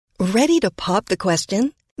Ready to pop the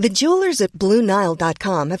question? The jewelers at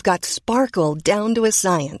BlueNile.com have got sparkle down to a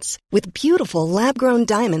science with beautiful lab-grown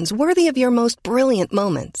diamonds worthy of your most brilliant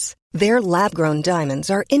moments. Their lab-grown diamonds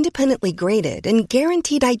are independently graded and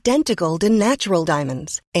guaranteed identical to natural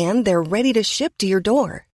diamonds, and they're ready to ship to your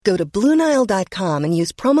door. Go to BlueNile.com and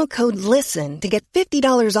use promo code LISTEN to get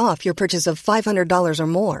 $50 off your purchase of $500 or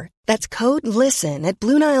more. That's code LISTEN at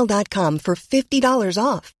BlueNile.com for $50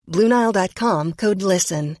 off. BlueNile.com, code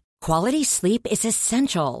LISTEN. Quality sleep is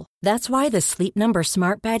essential. That's why the Sleep Number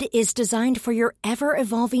Smart Bed is designed for your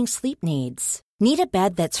ever-evolving sleep needs. Need a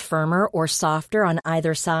bed that's firmer or softer on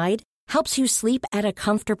either side? Helps you sleep at a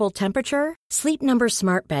comfortable temperature? Sleep Number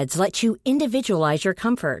Smart Beds let you individualize your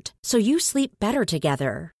comfort, so you sleep better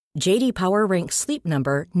together. J.D. Power ranks Sleep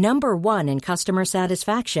Number number 1 in customer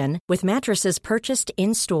satisfaction with mattresses purchased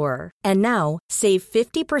in-store. And now, save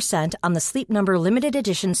 50% on the Sleep Number Limited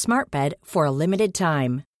Edition Smart Bed for a limited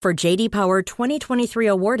time. For J.D. Power 2023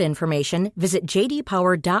 award information, visit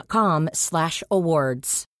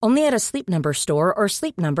jdpower.com/awards. Only at a Sleep Number store or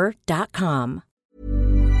sleepnumber.com.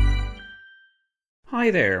 Hi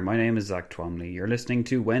there, my name is Zach Twomley. You're listening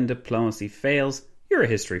to When Diplomacy Fails. You're a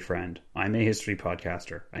history friend. I'm a history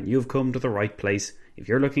podcaster, and you've come to the right place if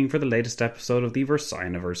you're looking for the latest episode of the Versailles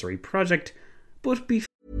Anniversary Project. But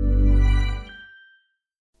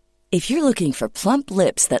if you're looking for plump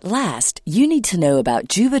lips that last, you need to know about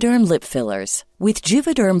Juvederm lip fillers. With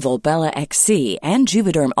Juvederm Volbella XC and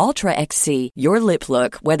Juvederm Ultra XC, your lip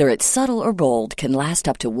look, whether it's subtle or bold, can last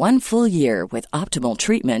up to 1 full year with optimal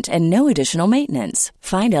treatment and no additional maintenance.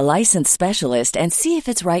 Find a licensed specialist and see if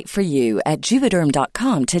it's right for you at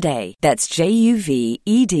Juvederm.com today. That's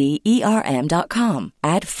JUVEDERM.com.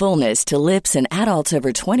 Add fullness to lips in adults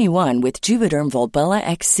over 21 with Juvederm Volbella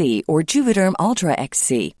XC or Juvederm Ultra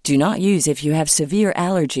XC. Do not use if you have severe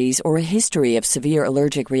allergies or a history of severe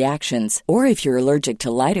allergic reactions, or if you're allergic to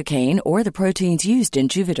lidocaine or the proteins used in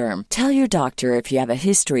Juvederm. Tell your doctor if you have a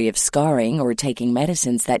history of scarring or taking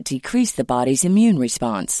medicines that decrease the body's immune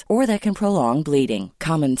response or that can prolong bleeding.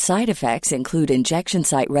 Common side effects include injection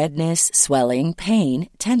site redness, swelling, pain,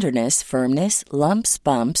 tenderness, firmness, lumps,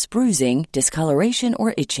 bumps, bruising, discoloration,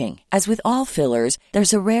 or itching. As with all fillers,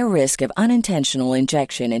 there's a rare risk of unintentional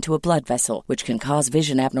injection into a blood vessel, which can cause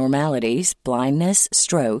vision abnormalities, blindness,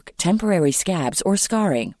 stroke, temporary scabs, or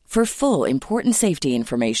scarring. For full, important safety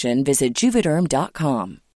information, visit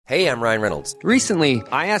Juvederm.com. Hey, I'm Ryan Reynolds. Recently,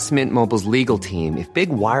 I asked Mint Mobile's legal team if big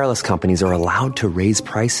wireless companies are allowed to raise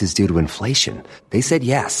prices due to inflation. They said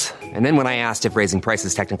yes. And then when I asked if raising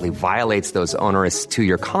prices technically violates those onerous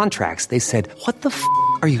 2-year contracts, they said, "What the f***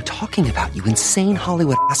 are you talking about, you insane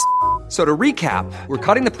Hollywood ass?" So to recap, we're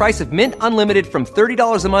cutting the price of Mint Unlimited from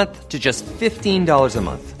 $30 a month to just $15 a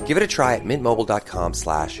month. Give it a try at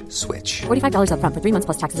mintmobile.com/switch. $45 up front for 3 months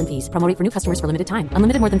plus taxes and fees. Promo rate for new customers for limited time.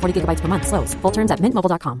 Unlimited more than 40 gigabytes per month. Slows full terms at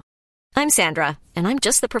mintmobile.com. I'm Sandra, and I'm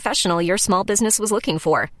just the professional your small business was looking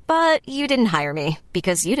for. But you didn't hire me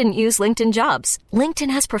because you didn't use LinkedIn Jobs. LinkedIn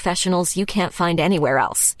has professionals you can't find anywhere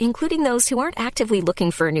else, including those who aren't actively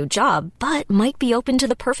looking for a new job, but might be open to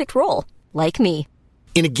the perfect role, like me.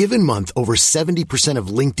 In a given month, over 70% of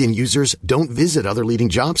LinkedIn users don't visit other leading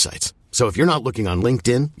job sites. So if you're not looking on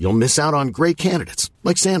LinkedIn, you'll miss out on great candidates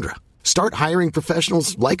like Sandra. Start hiring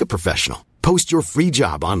professionals like a professional. Post your free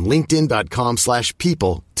job on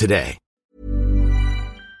linkedin.com/people today.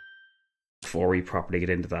 before we properly get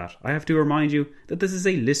into that, I have to remind you that this is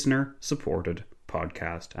a listener-supported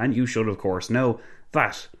podcast, and you should of course know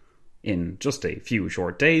that in just a few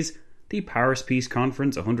short days, the Paris Peace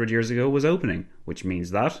Conference 100 years ago was opening, which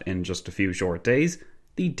means that, in just a few short days,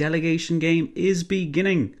 the delegation game is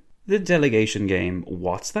beginning. The delegation game,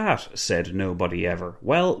 what's that? Said nobody ever.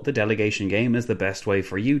 Well, the delegation game is the best way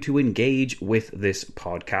for you to engage with this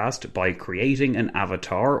podcast by creating an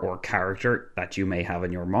avatar or character that you may have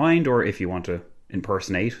in your mind, or if you want to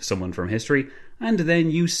impersonate someone from history, and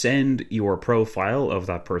then you send your profile of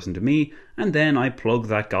that person to me, and then I plug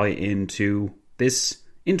that guy into this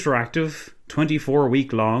interactive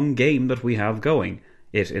 24-week-long game that we have going.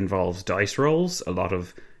 It involves dice rolls, a lot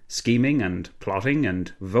of scheming and plotting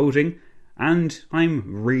and voting, and I'm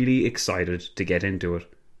really excited to get into it.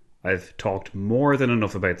 I've talked more than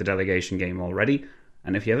enough about the delegation game already,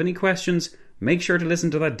 and if you have any questions, make sure to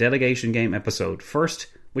listen to that delegation game episode first,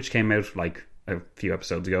 which came out like a few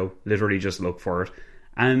episodes ago. Literally just look for it,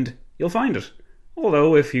 and you'll find it.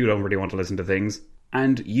 Although, if you don't really want to listen to things,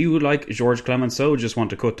 and you, like Georges Clemenceau, just want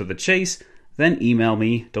to cut to the chase, then email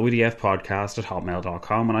me,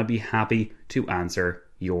 wdfpodcast@hotmail.com, and I'd be happy to answer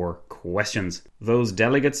your questions. Those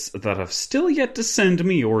delegates that have still yet to send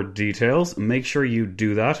me your details, make sure you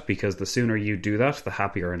do that, because the sooner you do that, the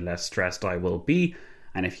happier and less stressed I will be.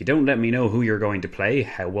 And if you don't let me know who you're going to play,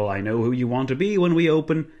 how will I know who you want to be when we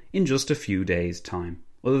open in just a few days' time?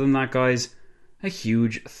 Other than that, guys, a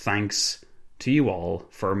huge thanks to you all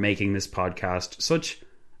for making this podcast such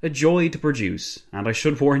a joy to produce. And I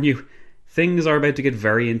should warn you, things are about to get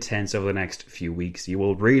very intense over the next few weeks. You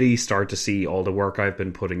will really start to see all the work I've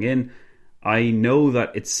been putting in. I know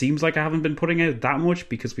that it seems like I haven't been putting out that much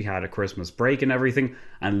because we had a Christmas break and everything,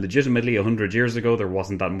 and legitimately 100 years ago there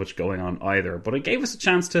wasn't that much going on either, but it gave us a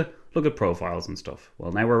chance to look at profiles and stuff.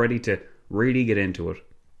 Well, now we're ready to really get into it.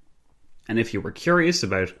 And if you were curious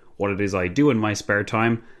about what it is I do in my spare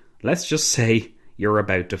time, let's just say you're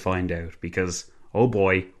about to find out, because, oh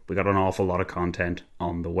boy, we got an awful lot of content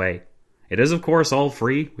on the way. It is, of course, all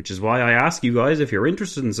free, which is why I ask you guys, if you're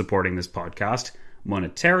interested in supporting this podcast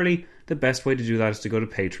monetarily, the best way to do that is to go to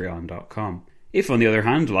patreon.com. If, on the other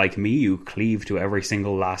hand, like me, you cleave to every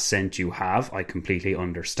single last cent you have, I completely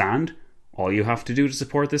understand. All you have to do to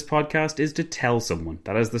support this podcast is to tell someone.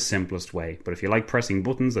 That is the simplest way. But if you like pressing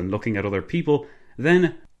buttons and looking at other people,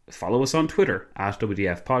 then follow us on Twitter,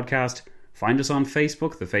 @WDF Podcast, find us on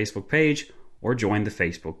Facebook, the Facebook page, or join the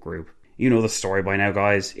Facebook group. You know the story by now,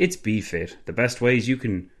 guys. It's BFIT. The best ways you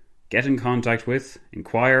can get in contact with,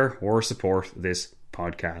 inquire, or support this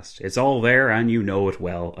podcast. It's all there, and you know it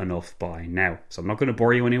well enough by now. So I'm not going to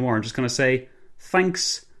bore you anymore. I'm just going to say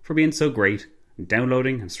thanks for being so great, and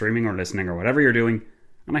downloading and streaming or listening or whatever you're doing,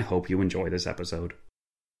 and I hope you enjoy this episode.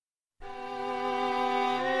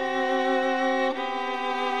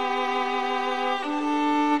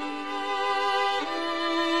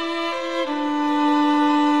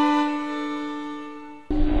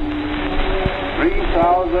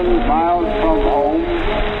 Miles from home,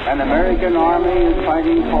 an American army is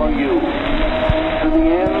fighting for you. To the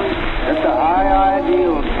end that the high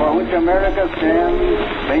ideals for which America stands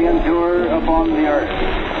may endure upon the earth.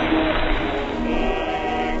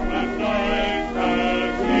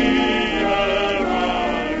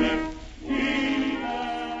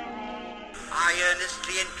 I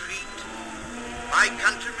earnestly entreat my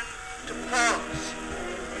countrymen to pause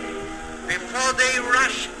before they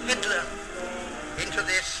rush Hitler into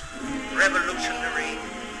this revolutionary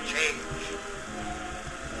change,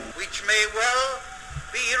 which may well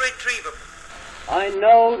be irretrievable. I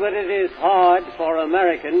know that it is hard for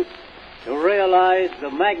Americans to realize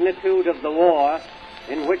the magnitude of the war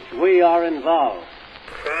in which we are involved.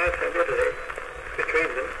 France and Italy,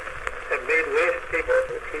 between them, have made West people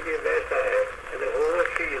the Treaty of Versailles, and the whole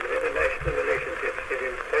field of international relationships is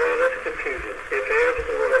in perilous confusion. The affairs of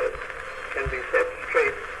the world can be set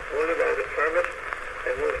straight only by the firmest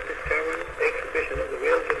and most determined exhibition of the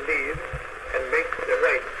will to lead and make the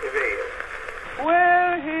right prevail.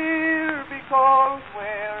 We're here because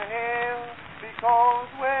we're here, because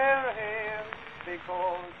we're here,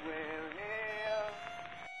 because we're here.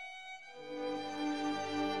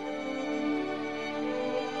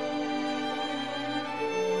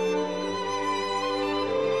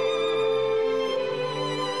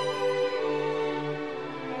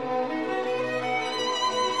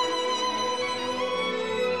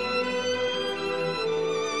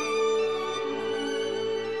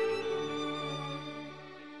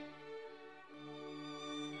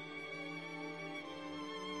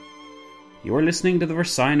 You're listening to the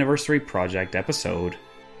Versailles Anniversary Project, episode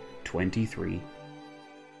 23.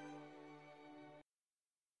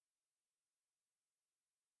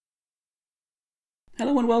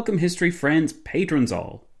 Hello and welcome, history friends, patrons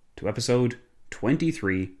all, to episode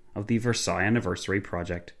 23 of the Versailles Anniversary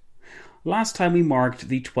Project. Last time we marked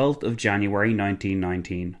the 12th of January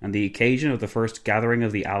 1919 and the occasion of the first gathering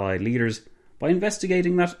of the Allied leaders by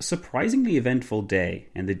investigating that surprisingly eventful day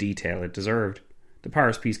in the detail it deserved. The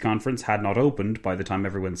Paris Peace Conference had not opened by the time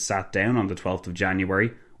everyone sat down on the 12th of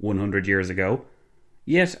January, 100 years ago.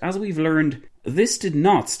 Yet, as we've learned, this did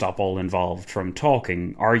not stop all involved from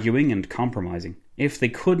talking, arguing and compromising. If they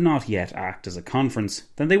could not yet act as a conference,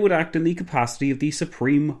 then they would act in the capacity of the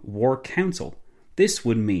Supreme War Council. This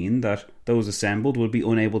would mean that those assembled would be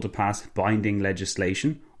unable to pass binding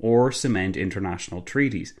legislation or cement international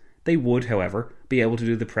treaties. They would, however, be able to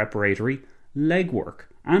do the preparatory legwork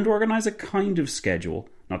and organise a kind of schedule,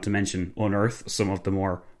 not to mention unearth some of the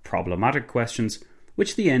more problematic questions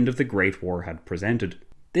which the end of the Great War had presented.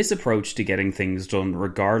 This approach to getting things done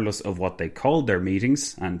regardless of what they called their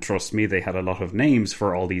meetings, and trust me, they had a lot of names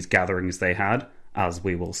for all these gatherings they had, as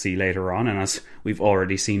we will see later on and as we've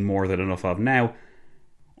already seen more than enough of now,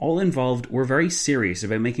 all involved were very serious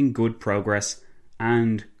about making good progress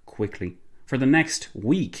and quickly. For the next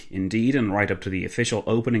week, indeed, and right up to the official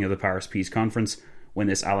opening of the Paris Peace Conference, when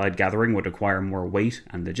this Allied gathering would acquire more weight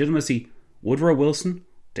and legitimacy, Woodrow Wilson,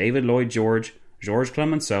 David Lloyd George, Georges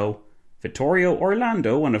Clemenceau, Vittorio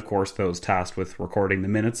Orlando, and of course those tasked with recording the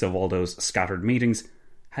minutes of all those scattered meetings,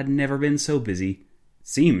 had never been so busy, it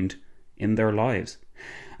seemed, in their lives.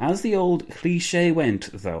 As the old cliché went,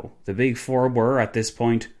 though, the Big Four were, at this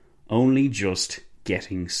point, only just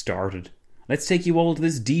getting started. Let's take you all to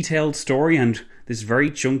this detailed story and this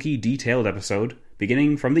very chunky, detailed episode,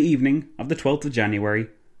 beginning from the evening of the 12th of January,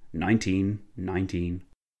 1919.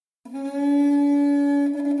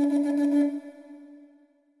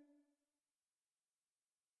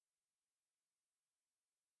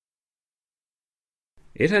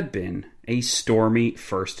 It had been a stormy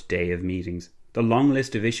first day of meetings. The long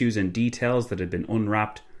list of issues and details that had been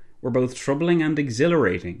unwrapped were both troubling and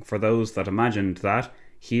exhilarating for those that imagined that,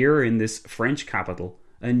 here in this French capital,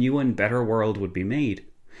 a new and better world would be made.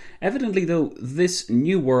 Evidently, though, this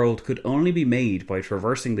new world could only be made by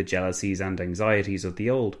traversing the jealousies and anxieties of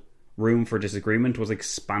the old. Room for disagreement was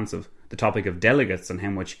expansive. The topic of delegates and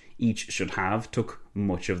how much each should have took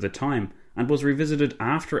much of the time, and was revisited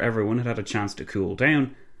after everyone had had a chance to cool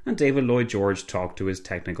down, and David Lloyd George talked to his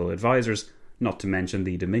technical advisors, not to mention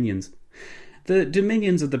the Dominions. The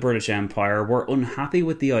Dominions of the British Empire were unhappy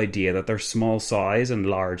with the idea that their small size and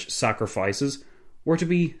large sacrifices were to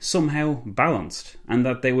be somehow balanced, and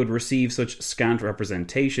that they would receive such scant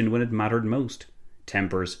representation when it mattered most.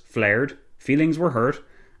 Tempers flared, feelings were hurt,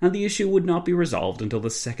 and the issue would not be resolved until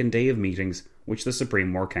the second day of meetings which the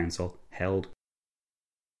Supreme War Council held.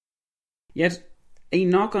 Yet, a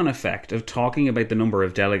knock-on effect of talking about the number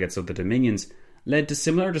of delegates of the Dominions led to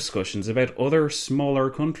similar discussions about other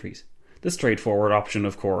smaller countries. The straightforward option,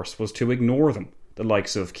 of course, was to ignore them. The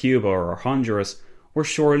likes of Cuba or Honduras were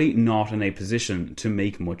surely not in a position to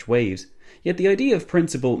make much waves. Yet the idea of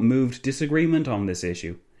principle moved disagreement on this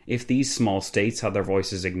issue. If these small states had their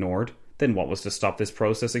voices ignored, then what was to stop this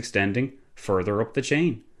process extending further up the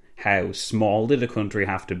chain? How small did a country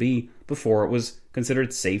have to be before it was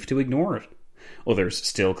considered safe to ignore it? Others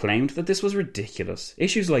still claimed that this was ridiculous.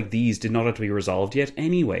 Issues like these did not have to be resolved yet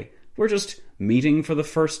anyway. We're just meeting for the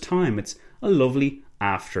first time. It's a lovely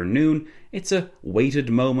afternoon. It's a weighted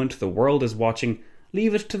moment. The world is watching.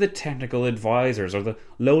 Leave it to the technical advisors or the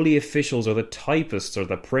lowly officials or the typists or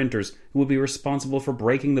the printers who will be responsible for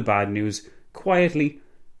breaking the bad news quietly,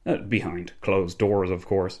 behind closed doors, of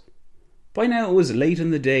course. By now it was late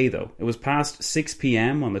in the day, though. It was past 6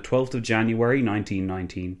 p.m. on the 12th of January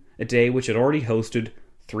 1919, a day which had already hosted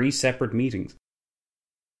 3 separate meetings.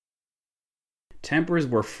 Tempers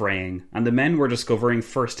were fraying, and the men were discovering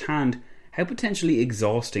firsthand how potentially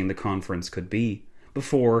exhausting the conference could be.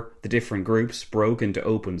 Before the different groups broke into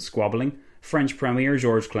open squabbling, French Premier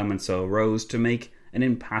Georges Clemenceau rose to make an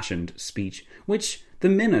impassioned speech, which the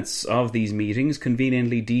minutes of these meetings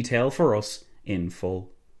conveniently detail for us in full.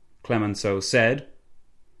 Clemenceau said,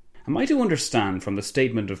 "Am I to understand from the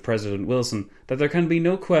statement of President Wilson that there can be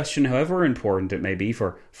no question, however important it may be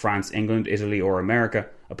for France, England, Italy or America,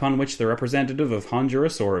 upon which the representative of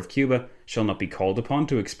Honduras or of Cuba shall not be called upon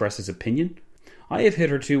to express his opinion? I have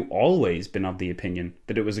hitherto always been of the opinion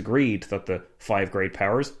that it was agreed that the 5 great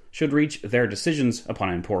powers should reach their decisions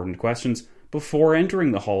upon important questions before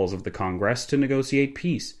entering the halls of the Congress to negotiate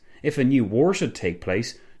peace. If a new war should take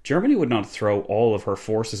place, Germany would not throw all of her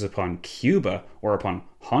forces upon Cuba or upon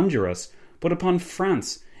Honduras, but upon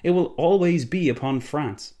France. It will always be upon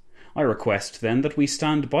France. I request then that we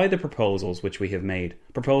stand by the proposals which we have made,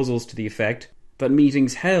 proposals to the effect that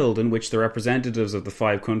meetings held in which the representatives of the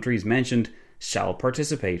 5 countries mentioned shall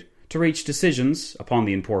participate, to reach decisions upon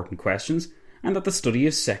the important questions, and that the study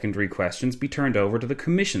of secondary questions be turned over to the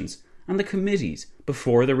commissions and the committees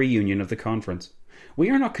before the reunion of the conference. We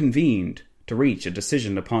are not convened to reach a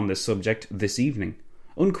decision upon this subject this evening.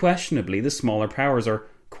 Unquestionably, the smaller powers are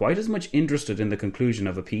quite as much interested in the conclusion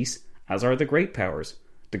of a peace as are the great powers.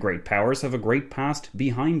 The great powers have a great past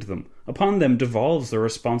behind them. Upon them devolves the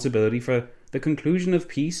responsibility for the conclusion of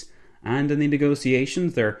peace, and in the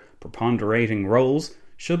negotiations their preponderating roles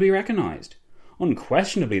should be recognised.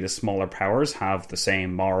 Unquestionably, the smaller powers have the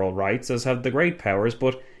same moral rights as have the great powers,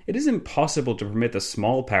 but it is impossible to permit the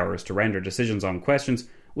small powers to render decisions on questions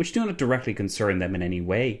which do not directly concern them in any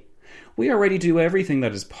way. We are ready to do everything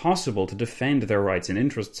that is possible to defend their rights and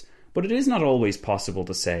interests, but it is not always possible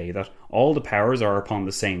to say that all the powers are upon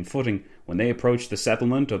the same footing when they approach the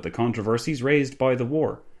settlement of the controversies raised by the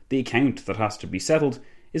war. The account that has to be settled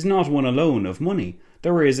is not one alone of money.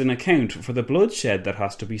 There is an account for the bloodshed that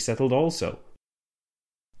has to be settled also.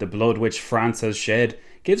 The blood which France has shed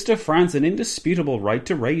gives to France an indisputable right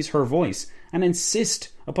to raise her voice, and insist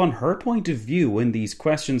upon her point of view in these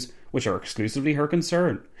questions which are exclusively her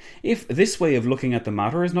concern. If this way of looking at the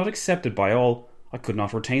matter is not accepted by all, I could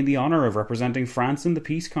not retain the honour of representing France in the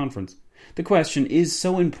peace conference. The question is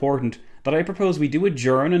so important that I propose we do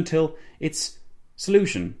adjourn until its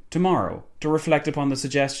solution tomorrow, to reflect upon the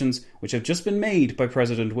suggestions which have just been made by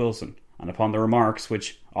President Wilson, and upon the remarks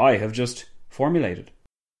which I have just formulated.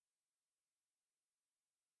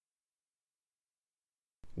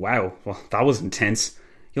 Wow, well, that was intense.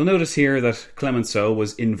 You'll notice here that Clemenceau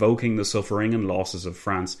was invoking the suffering and losses of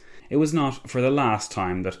France. It was not for the last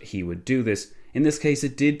time that he would do this. In this case,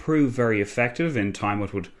 it did prove very effective. In time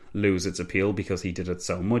it would lose its appeal because he did it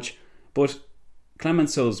so much. But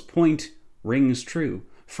Clemenceau's point rings true.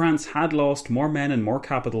 France had lost more men and more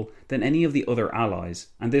capital than any of the other allies,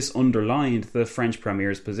 and this underlined the French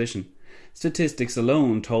premier's position. Statistics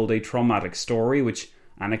alone told a traumatic story which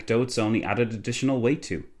anecdotes only added additional weight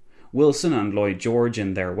to. Wilson and Lloyd George,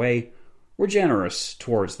 in their way, were generous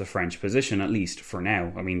towards the French position, at least for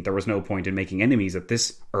now. I mean, there was no point in making enemies at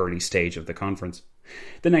this early stage of the conference.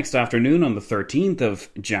 The next afternoon, on the 13th of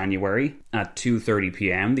January, at 2:30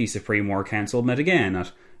 p.m, the Supreme War Council met again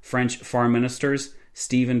at French Foreign Minister's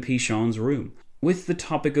Stephen Pichon's room, with the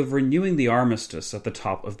topic of renewing the armistice at the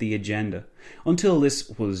top of the agenda. Until this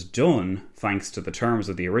was done, thanks to the terms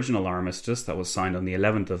of the original armistice that was signed on the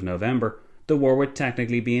 11th of November, the war would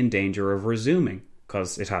technically be in danger of resuming,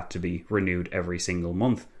 because it had to be renewed every single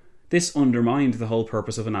month. This undermined the whole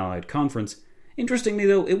purpose of an Allied conference. Interestingly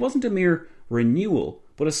though, it wasn't a mere renewal,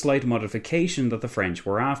 but a slight modification that the French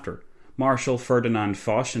were after. Marshal Ferdinand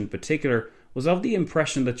Foch in particular was of the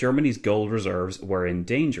impression that Germany's gold reserves were in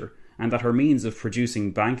danger, and that her means of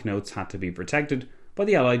producing banknotes had to be protected by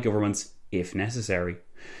the Allied governments if necessary.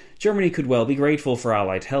 Germany could well be grateful for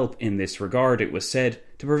Allied help in this regard, it was said,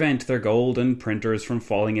 to prevent their gold and printers from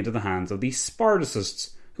falling into the hands of the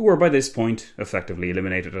Spartacists, who were by this point effectively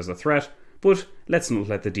eliminated as a threat, but let's not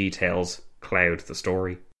let the details cloud the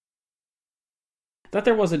story. That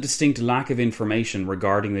there was a distinct lack of information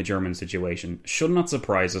regarding the German situation should not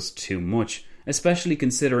surprise us too much, especially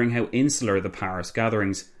considering how insular the Paris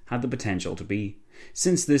gatherings had the potential to be.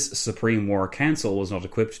 Since this Supreme War Council was not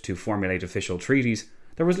equipped to formulate official treaties,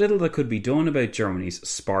 there was little that could be done about Germany's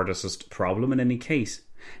Spartacist problem in any case.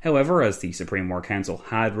 However, as the Supreme War Council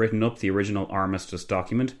had written up the original armistice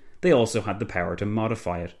document, they also had the power to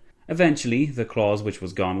modify it. Eventually, the clause which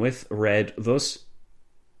was gone with read thus: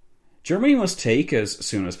 Germany must take, as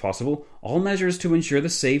soon as possible, all measures to ensure the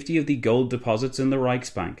safety of the gold deposits in the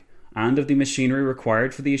Reichsbank, and of the machinery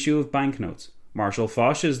required for the issue of banknotes. Marshal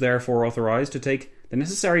Foch is therefore authorised to take the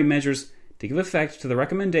necessary measures to give effect to the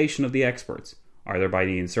recommendation of the experts, either by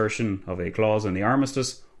the insertion of a clause in the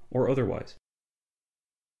armistice or otherwise.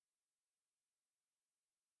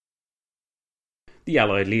 The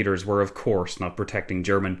Allied leaders were of course not protecting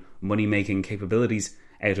German money-making capabilities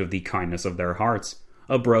out of the kindness of their hearts.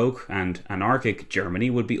 A broke and anarchic Germany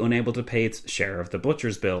would be unable to pay its share of the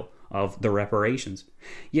butcher's bill of the reparations.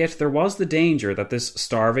 Yet there was the danger that this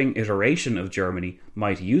starving iteration of Germany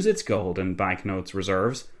might use its gold and banknotes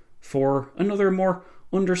reserves for another more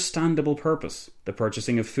understandable purpose, the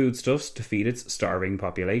purchasing of foodstuffs to feed its starving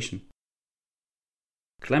population.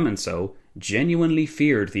 Clemenceau genuinely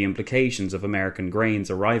feared the implications of American grains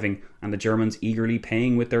arriving and the Germans eagerly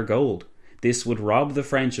paying with their gold. This would rob the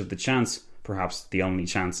French of the chance, perhaps the only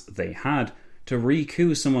chance they had, to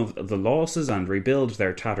recoup some of the losses and rebuild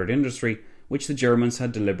their tattered industry, which the Germans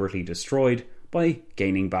had deliberately destroyed, by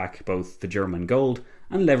gaining back both the German gold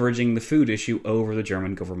and leveraging the food issue over the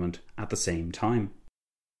German government at the same time.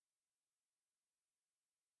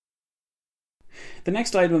 The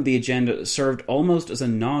next item of the agenda served almost as a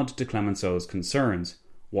nod to Clemenceau's concerns.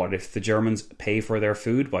 What if the Germans pay for their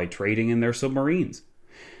food by trading in their submarines?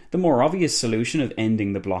 The more obvious solution of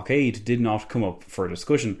ending the blockade did not come up for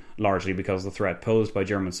discussion, largely because the threat posed by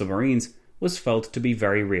German submarines was felt to be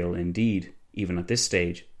very real indeed, even at this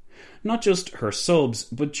stage. Not just her subs,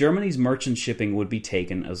 but Germany's merchant shipping would be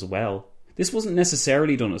taken as well. This wasn't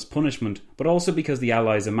necessarily done as punishment, but also because the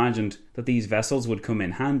Allies imagined that these vessels would come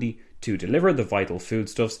in handy to deliver the vital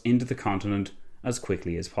foodstuffs into the continent as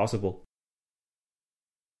quickly as possible.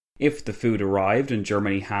 If the food arrived and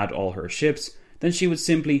Germany had all her ships, then she would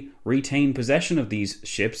simply retain possession of these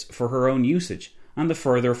ships for her own usage, and the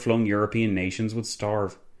further flung European nations would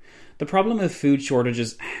starve. The problem of food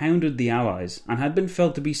shortages hounded the Allies, and had been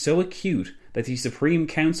felt to be so acute that the Supreme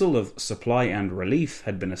Council of Supply and Relief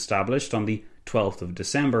had been established on the 12th of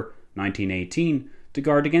December 1918 to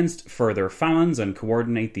guard against further famines and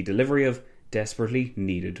coordinate the delivery of desperately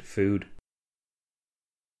needed food.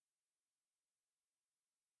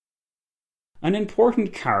 An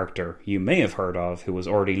important character you may have heard of who was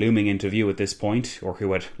already looming into view at this point, or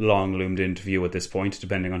who had long loomed into view at this point,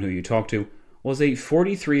 depending on who you talk to, was a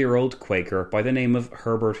 43-year-old Quaker by the name of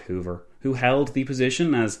Herbert Hoover, who held the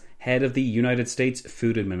position as head of the United States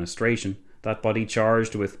Food Administration, that body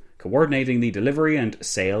charged with coordinating the delivery and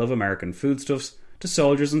sale of American foodstuffs to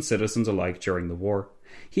soldiers and citizens alike during the war.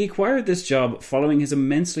 He acquired this job following his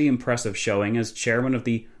immensely impressive showing as chairman of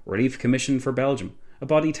the Relief Commission for Belgium, a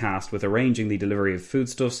body tasked with arranging the delivery of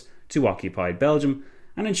foodstuffs to occupied Belgium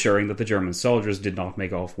and ensuring that the German soldiers did not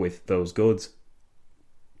make off with those goods.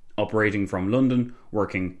 Operating from London,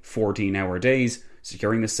 working 14-hour days,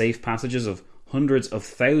 securing the safe passages of hundreds of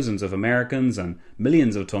thousands of Americans and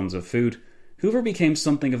millions of tons of food, Hoover became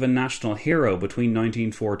something of a national hero between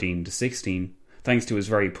 1914 to 16. Thanks to his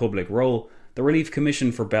very public role, the Relief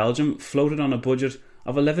Commission for Belgium floated on a budget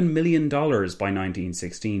of $11 million by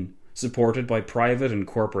 1916, supported by private and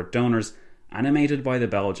corporate donors, animated by the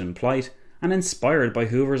Belgian plight, and inspired by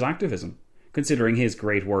Hoover's activism. Considering his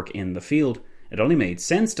great work in the field, it only made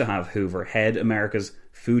sense to have Hoover head America's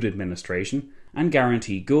Food Administration and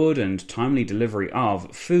guarantee good and timely delivery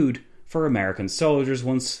of food for American soldiers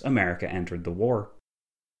once America entered the war.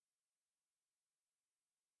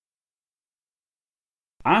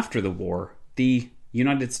 After the war, the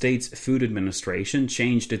United States Food Administration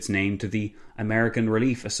changed its name to the American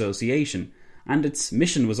Relief Association, and its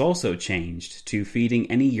mission was also changed to feeding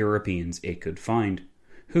any Europeans it could find.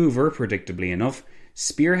 Hoover, predictably enough,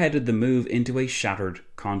 spearheaded the move into a shattered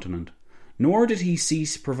continent. Nor did he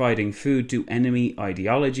cease providing food to enemy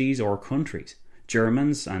ideologies or countries.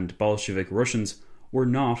 Germans and Bolshevik Russians were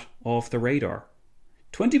not off the radar.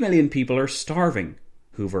 20 million people are starving,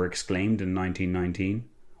 Hoover exclaimed in 1919.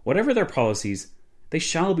 Whatever their policies, they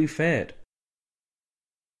shall be fed.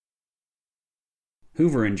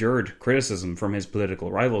 Hoover endured criticism from his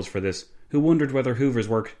political rivals for this, who wondered whether Hoover's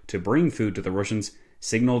work to bring food to the Russians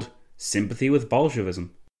signalled sympathy with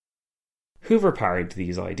Bolshevism. Hoover parried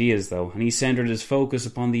these ideas, though, and he centred his focus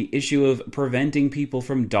upon the issue of preventing people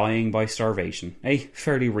from dying by starvation, a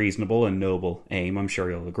fairly reasonable and noble aim, I'm sure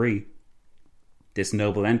you'll agree. This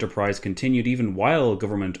noble enterprise continued even while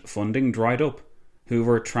government funding dried up.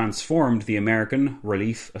 Hoover transformed the American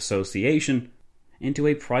Relief Association into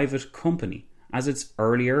a private company, as its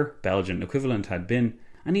earlier Belgian equivalent had been,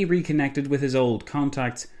 and he reconnected with his old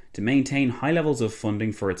contacts to maintain high levels of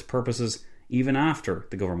funding for its purposes even after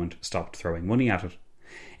the government stopped throwing money at it.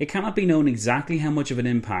 It cannot be known exactly how much of an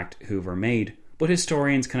impact Hoover made, but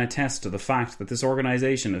historians can attest to the fact that this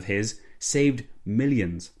organisation of his saved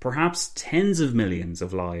millions, perhaps tens of millions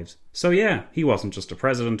of lives. So yeah, he wasn't just a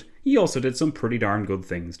president, he also did some pretty darn good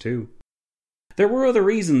things too. There were other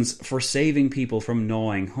reasons for saving people from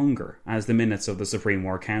gnawing hunger, as the minutes of the Supreme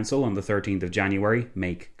War Council on the 13th of January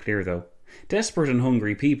make clear though. Desperate and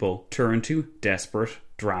hungry people turn to desperate,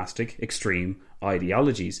 drastic, extreme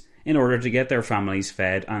ideologies in order to get their families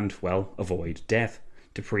fed and, well, avoid death.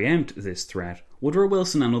 To preempt this threat, Woodrow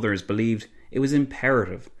Wilson and others believed it was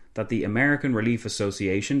imperative that the American Relief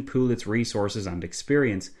Association pool its resources and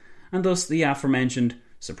experience, and thus the aforementioned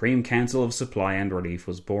Supreme Council of Supply and Relief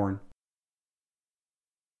was born.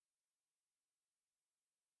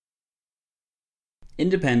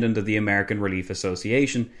 Independent of the American Relief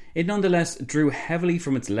Association, it nonetheless drew heavily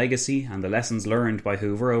from its legacy and the lessons learned by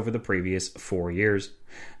Hoover over the previous 4 years.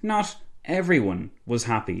 Not everyone was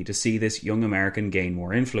happy to see this young American gain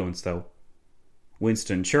more influence, though.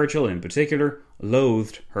 Winston Churchill, in particular,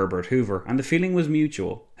 loathed Herbert Hoover, and the feeling was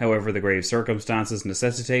mutual. However, the grave circumstances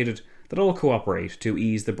necessitated that all cooperate to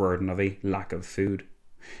ease the burden of a lack of food.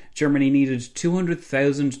 Germany needed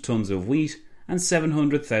 200,000 tons of wheat and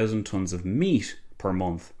 700,000 tons of meat per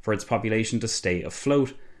month for its population to stay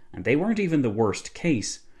afloat, and they weren't even the worst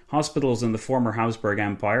case. Hospitals in the former Habsburg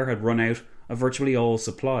Empire had run out of virtually all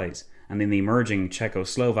supplies, and in the emerging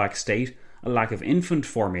Czechoslovak state, a lack of infant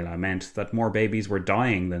formula meant that more babies were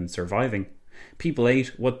dying than surviving. People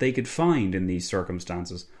ate what they could find in these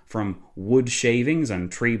circumstances, from wood shavings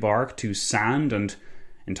and tree bark to sand and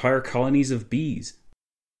entire colonies of bees.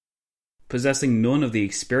 Possessing none of the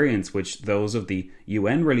experience which those of the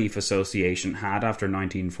UN Relief Association had after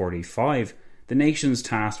 1945, the nations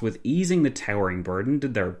tasked with easing the towering burden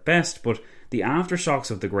did their best, but the aftershocks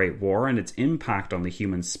of the Great War and its impact on the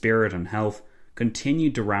human spirit and health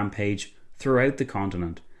continued to rampage throughout the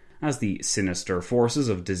continent, as the sinister forces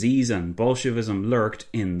of disease and Bolshevism lurked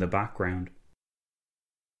in the background.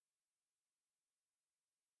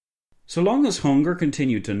 So long as hunger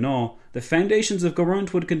continued to gnaw, the foundations of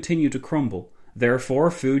government would continue to crumble.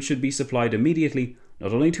 Therefore, food should be supplied immediately,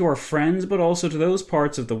 not only to our friends but also to those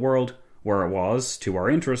parts of the world where it was to our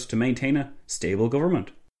interest to maintain a stable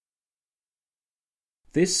government.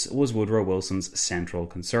 This was Woodrow Wilson's central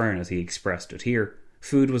concern, as he expressed it here.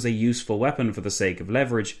 Food was a useful weapon for the sake of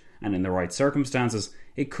leverage, and in the right circumstances,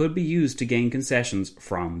 it could be used to gain concessions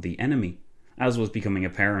from the enemy. As was becoming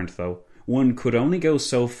apparent, though, one could only go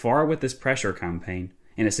so far with this pressure campaign.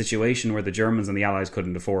 In a situation where the Germans and the Allies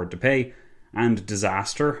couldn't afford to pay, and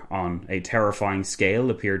disaster on a terrifying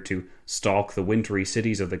scale appeared to stalk the wintry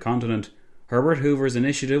cities of the continent, Herbert Hoover's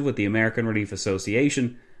initiative with the American Relief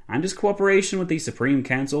Association and his cooperation with the Supreme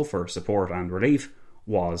Council for Support and Relief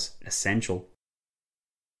was essential.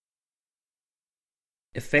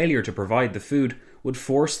 A failure to provide the food would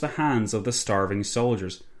force the hands of the starving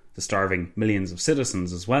soldiers, the starving millions of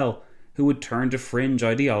citizens as well, who would turn to fringe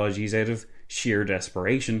ideologies out of sheer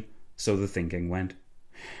desperation, so the thinking went.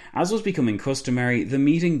 As was becoming customary, the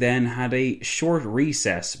meeting then had a short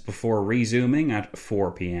recess before resuming at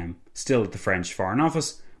 4 p.m, still at the French Foreign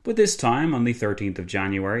Office, but this time on the 13th of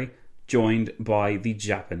January, joined by the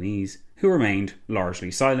Japanese, who remained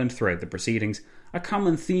largely silent throughout the proceedings, a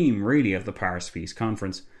common theme really of the Paris Peace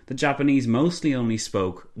Conference. The Japanese mostly only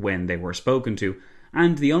spoke when they were spoken to,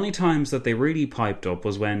 and the only times that they really piped up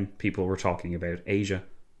was when people were talking about Asia.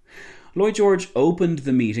 Lloyd George opened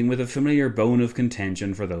the meeting with a familiar bone of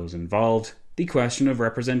contention for those involved, the question of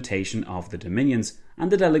representation of the Dominions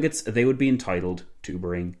and the delegates they would be entitled to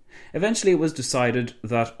bring. Eventually it was decided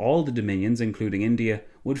that all the Dominions, including India,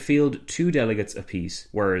 would field 2 delegates apiece,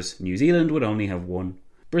 whereas New Zealand would only have 1.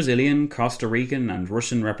 Brazilian, Costa Rican and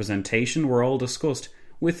Russian representation were all discussed,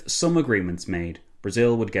 with some agreements made.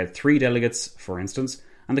 Brazil would get 3 delegates, for instance,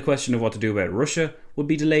 and the question of what to do about Russia would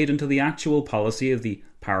be delayed until the actual policy of the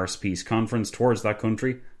Paris Peace Conference towards that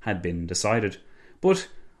country had been decided. But,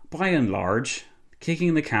 by and large,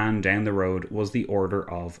 kicking the can down the road was the order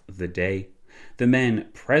of the day. The men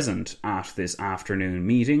present at this afternoon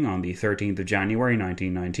meeting on the 13th of January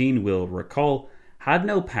 1919 will recall had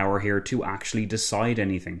no power here to actually decide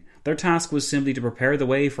anything. Their task was simply to prepare the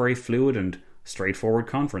way for a fluid and straightforward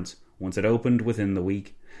conference, once it opened within the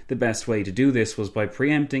week. The best way to do this was by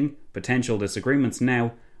preempting potential disagreements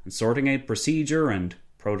now and sorting out procedure and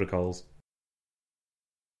protocols.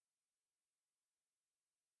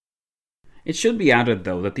 It should be added,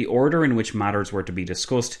 though, that the order in which matters were to be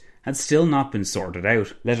discussed had still not been sorted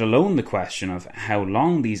out, let alone the question of how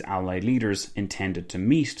long these Allied leaders intended to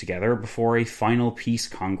meet together before a final peace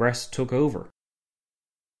congress took over.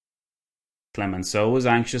 Clemenceau was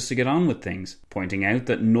anxious to get on with things, pointing out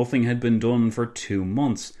that nothing had been done for 2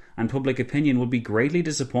 months, and public opinion would be greatly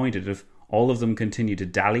disappointed if all of them continued to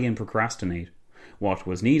dally and procrastinate. What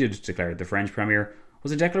was needed, declared the French Premier,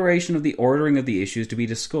 was a declaration of the ordering of the issues to be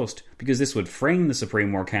discussed, because this would frame the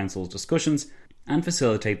Supreme War Council's discussions and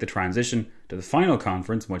facilitate the transition to the final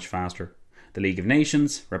conference much faster. The League of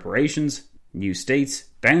Nations, reparations, new states,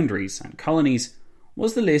 boundaries and colonies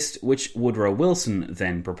was the list which Woodrow Wilson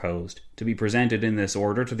then proposed, to be presented in this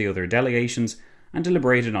order to the other delegations and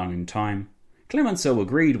deliberated on in time. Clemenceau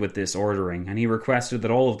agreed with this ordering, and he requested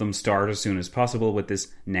that all of them start as soon as possible with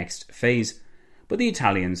this next phase. But the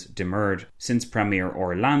Italians demurred, since Premier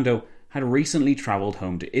Orlando had recently travelled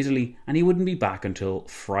home to Italy and he wouldn't be back until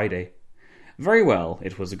Friday. Very well,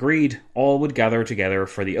 it was agreed, all would gather together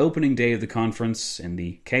for the opening day of the conference in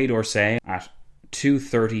the Quai d'Orsay at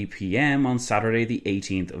 2:30 p.m. on Saturday the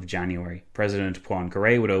 18th of January. President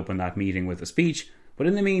Poincaré would open that meeting with a speech, but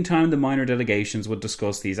in the meantime the minor delegations would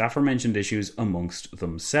discuss these aforementioned issues amongst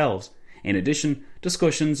themselves. In addition,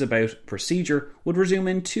 discussions about procedure would resume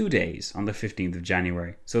in 2 days on the 15th of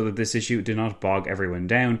January, so that this issue did not bog everyone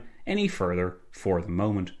down any further for the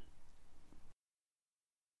moment.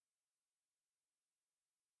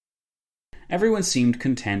 Everyone seemed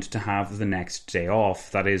content to have the next day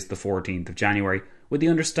off, that is the 14th of January, with the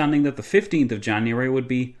understanding that the 15th of January would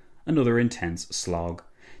be another intense slog.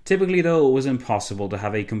 Typically, though, it was impossible to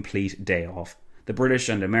have a complete day off. The British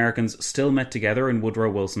and Americans still met together in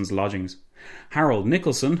Woodrow Wilson's lodgings. Harold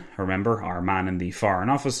Nicolson, remember, our man in the Foreign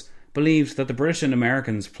Office, believed that the British and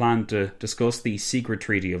Americans planned to discuss the secret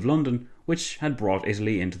Treaty of London, which had brought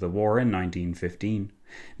Italy into the war in 1915.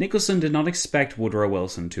 Nicolson did not expect Woodrow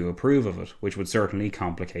Wilson to approve of it, which would certainly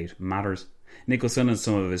complicate matters. Nicolson and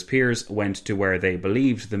some of his peers went to where they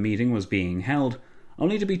believed the meeting was being held,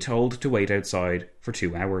 only to be told to wait outside for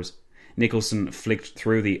 2 hours. Nicolson flicked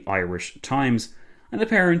through the Irish Times, an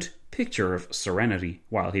apparent picture of serenity,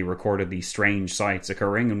 while he recorded the strange sights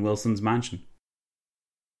occurring in Wilson's mansion.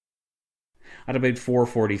 At about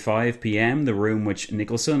 4:45 p.m, the room which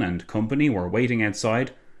Nicolson and company were waiting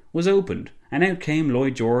outside was opened, and out came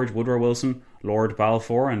Lloyd George, Woodrow Wilson, Lord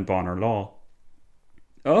Balfour and Bonar Law.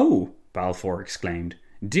 "Oh," Balfour exclaimed.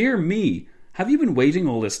 "Dear me, have you been waiting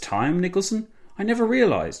all this time, Nicholson? I never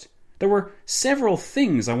realised. There were several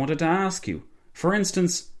things I wanted to ask you. For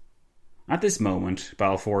instance..." At this moment,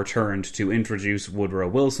 Balfour turned to introduce Woodrow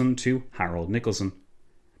Wilson to Harold Nicholson.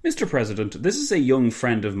 "Mr. President, this is a young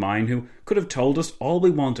friend of mine who could have told us all we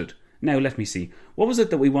wanted. Now, let me see. What was it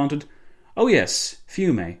that we wanted? Oh yes,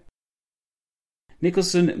 Fiume."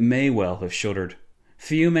 Nicholson may well have shuddered.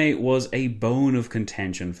 Fiume was a bone of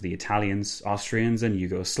contention for the Italians, Austrians and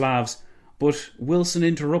Yugoslavs, but Wilson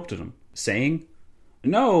interrupted him, saying,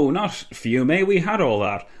 "No, not Fiume, we had all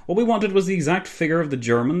that. What we wanted was the exact figure of the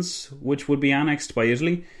Germans, which would be annexed by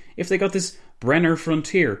Italy, if they got this Brenner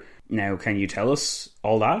frontier. Now, can you tell us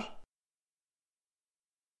all that?"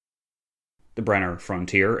 The Brenner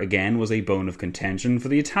frontier, again, was a bone of contention for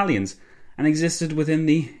the Italians, and existed within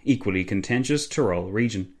the equally contentious Tyrol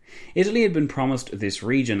region. Italy had been promised this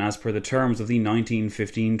region as per the terms of the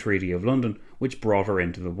 1915 Treaty of London, which brought her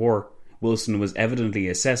into the war. Wilson was evidently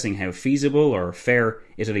assessing how feasible or fair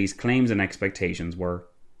Italy's claims and expectations were.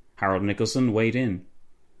 Harold Nicholson weighed in.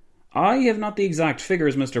 "I have not the exact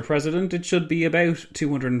figures, Mr. President. It should be about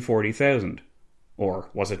 240,000. "Or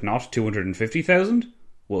was it not 250,000?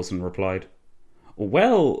 Wilson replied.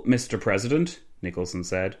 "Well, Mr. President," Nicholson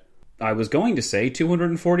said, "I was going to say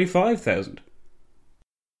 245,000.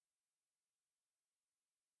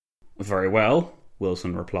 "Very well,"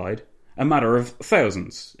 Wilson replied. "A matter of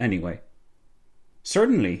thousands, anyway."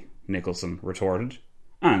 "Certainly," Nicholson retorted.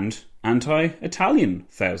 "And anti-Italian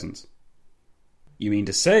thousands." "You mean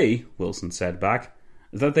to say," Wilson said back,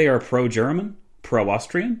 "that they are pro-German,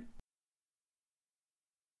 pro-Austrian?"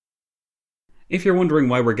 If you're wondering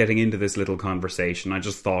why we're getting into this little conversation, I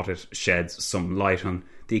just thought it sheds some light on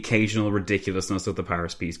the occasional ridiculousness of the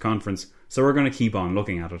Paris Peace Conference, so we're going to keep on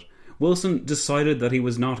looking at it. Wilson decided that he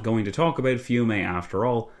was not going to talk about Fiume after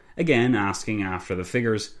all, again asking after the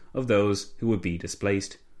figures of those who would be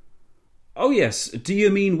displaced. "Oh yes, do you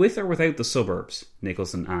mean with or without the suburbs?"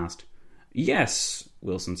 Nicholson asked. "Yes,"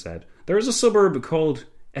 Wilson said. "There is a suburb called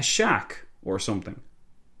Eshak or something."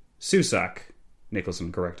 "Susac,"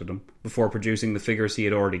 Nicholson corrected him, before producing the figures he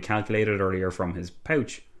had already calculated earlier from his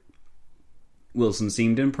pouch. Wilson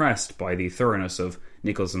seemed impressed by the thoroughness of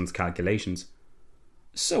Nicholson's calculations.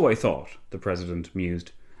 "So I thought," the President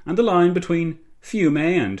mused. "And the line between Fiume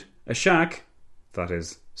and Eshak, that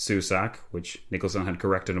is, Susac, which Nicholson had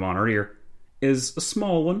corrected him on earlier, is a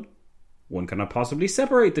small one." "One cannot possibly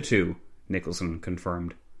separate the two," Nicholson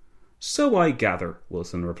confirmed. "So I gather,"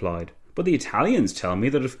 Wilson replied. "But the Italians tell me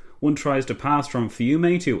that if one tries to pass from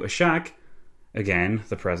Fiume to Eshak," again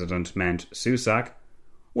the President meant Susac,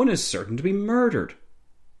 "one is certain to be murdered."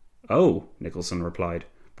 "Oh," Nicholson replied,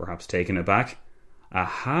 perhaps taken aback.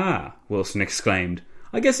 "Aha," Wilson exclaimed.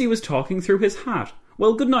 "I guess he was talking through his hat.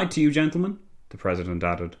 Well, good night to you, gentlemen," the President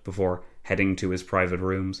added, before heading to his private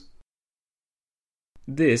rooms.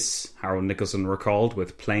 This, Harold Nicholson recalled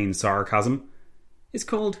with plain sarcasm, is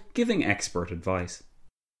called giving expert advice.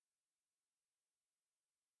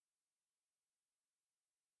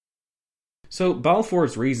 So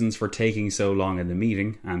Balfour's reasons for taking so long in the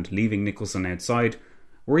meeting and leaving Nicholson outside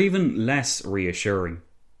were even less reassuring.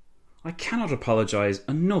 "I cannot apologise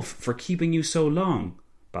enough for keeping you so long,"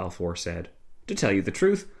 Balfour said. "To tell you the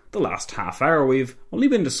truth, the last half hour we've only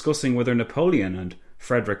been discussing whether Napoleon and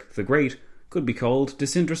Frederick the Great could be called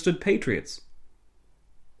disinterested patriots."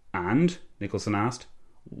 "And," Nicholson asked,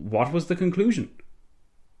 "what was the conclusion?"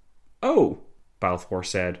 "Oh," Balfour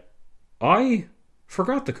said, "I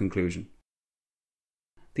forgot the conclusion."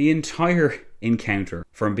 The entire encounter,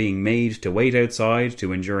 from being made to wait outside,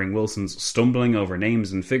 to enduring Wilson's stumbling over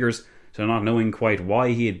names and figures, to not knowing quite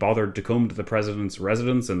why he had bothered to come to the President's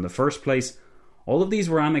residence in the first place, all of these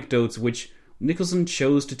were anecdotes which Nicholson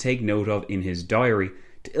chose to take note of in his diary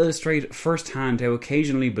to illustrate first-hand how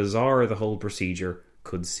occasionally bizarre the whole procedure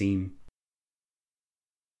could seem.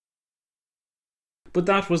 But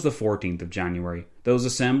that was the 14th of January. Those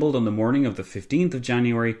assembled on the morning of the 15th of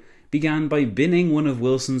January began by binning one of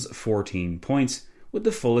Wilson's 14 points with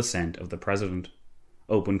the full assent of the President.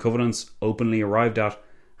 Open covenants, openly arrived at,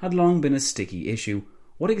 had long been a sticky issue.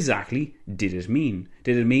 What exactly did it mean?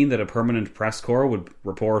 Did it mean that a permanent press corps would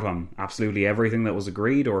report on absolutely everything that was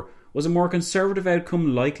agreed, or was a more conservative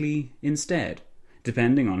outcome likely instead?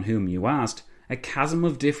 Depending on whom you asked, a chasm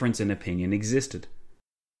of difference in opinion existed.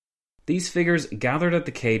 These figures gathered at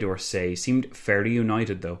the Quai d'Orsay seemed fairly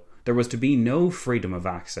united, though. There was to be no freedom of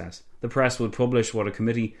access. The press would publish what a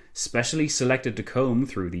committee specially selected to comb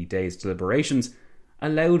through the day's deliberations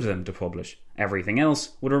allowed them to publish. Everything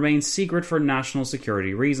else would remain secret for national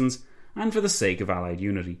security reasons and for the sake of Allied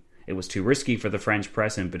unity. It was too risky for the French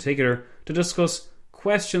press in particular to discuss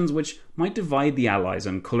questions which might divide the Allies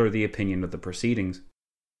and colour the opinion of the proceedings.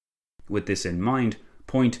 With this in mind,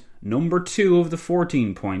 point number 2 of the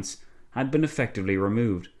 14 points had been effectively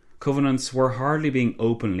removed. Covenants were hardly being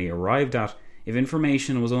openly arrived at if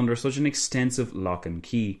information was under such an extensive lock and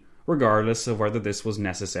key, regardless of whether this was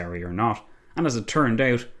necessary or not, and as it turned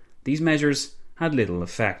out, these measures had little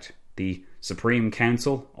effect. The Supreme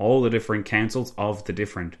Council, all the different councils of the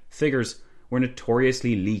different figures, were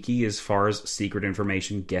notoriously leaky as far as secret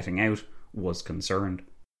information getting out was concerned.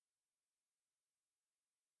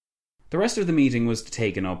 The rest of the meeting was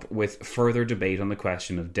taken up with further debate on the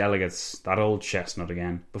question of delegates, that old chestnut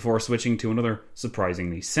again, before switching to another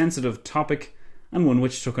surprisingly sensitive topic, and one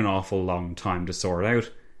which took an awful long time to sort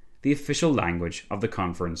out: the official language of the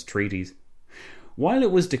conference treaties. While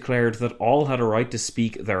it was declared that all had a right to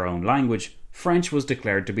speak their own language, French was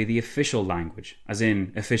declared to be the official language, as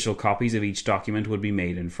in official copies of each document would be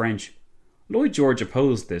made in French. Lloyd George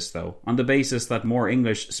opposed this, though, on the basis that more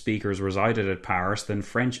English speakers resided at Paris than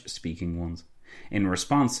French-speaking ones. In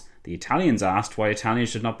response, the Italians asked why Italian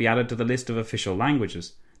should not be added to the list of official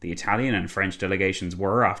languages. The Italian and French delegations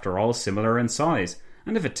were, after all, similar in size,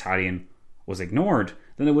 and if Italian was ignored,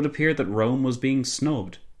 then it would appear that Rome was being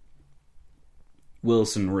snubbed.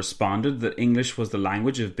 Wilson responded that English was the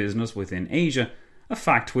language of business within Asia, a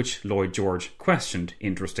fact which Lloyd George questioned,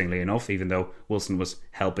 interestingly enough, even though Wilson was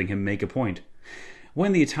helping him make a point.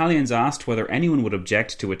 When the Italians asked whether anyone would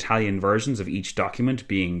object to Italian versions of each document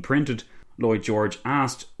being printed, Lloyd George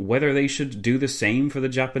asked whether they should do the same for the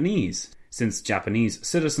Japanese, since Japanese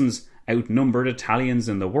citizens outnumbered Italians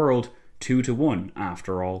in the world 2-1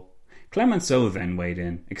 after all. Clemenceau then weighed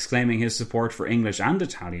in, exclaiming his support for English and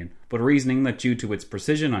Italian, but reasoning that due to its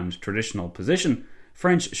precision and traditional position,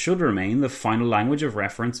 French should remain the final language of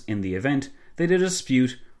reference in the event that a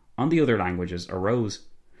dispute on the other languages arose.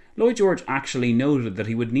 Lloyd George actually noted that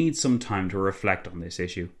he would need some time to reflect on this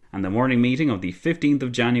issue, and the morning meeting of the 15th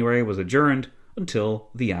of January was adjourned until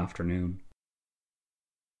the afternoon.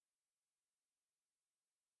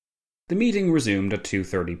 The meeting resumed at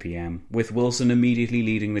 2:30 p.m, with Wilson immediately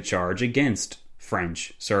leading the charge against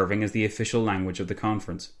French serving as the official language of the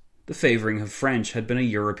conference. The favouring of French had been a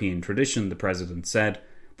European tradition, the President said,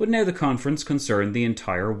 but now the conference concerned the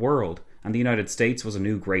entire world, and the United States was a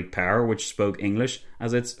new great power which spoke English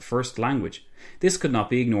as its first language. This could not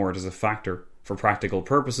be ignored as a factor. For practical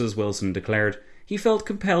purposes, Wilson declared, he felt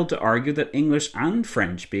compelled to argue that English and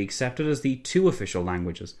French be accepted as the two official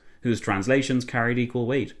languages, whose translations carried equal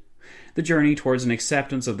weight. The journey towards an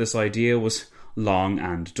acceptance of this idea was long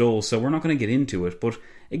and dull, so we're not going to get into it, but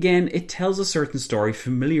again, it tells a certain story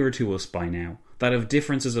familiar to us by now, that of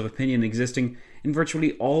differences of opinion existing in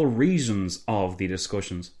virtually all regions of the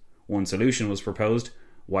discussions. One solution was proposed: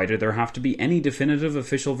 why did there have to be any definitive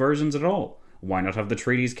official versions at all? Why not have the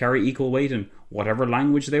treaties carry equal weight in whatever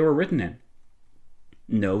language they were written in?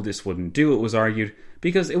 No, this wouldn't do, it was argued,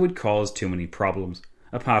 because it would cause too many problems.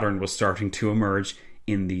 A pattern was starting to emerge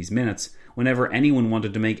in these minutes. Whenever anyone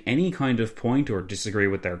wanted to make any kind of point or disagree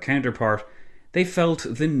with their counterpart, they felt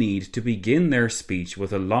the need to begin their speech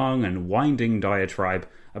with a long and winding diatribe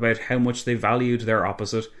about how much they valued their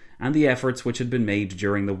opposite and the efforts which had been made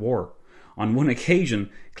during the war. On one occasion,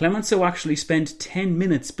 Clemenceau actually spent 10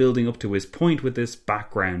 minutes building up to his point with this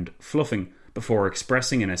background fluffing before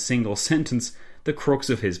expressing in a single sentence the crux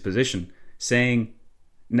of his position, saying,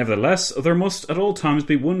 "Nevertheless, there must at all times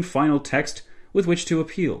be one final text with which to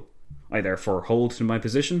appeal. I therefore hold to my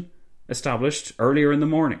position, established earlier in the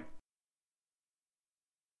morning."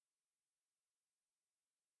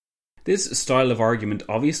 This style of argument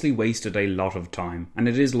obviously wasted a lot of time, and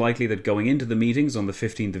it is likely that going into the meetings on the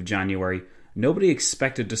 15th of January, nobody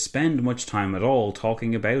expected to spend much time at all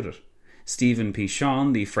talking about it. Stephen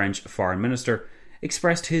Pichon, the French foreign minister,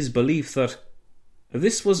 expressed his belief that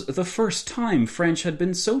this was the first time French had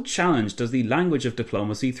been so challenged as the language of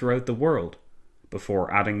diplomacy throughout the world,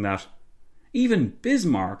 before adding that even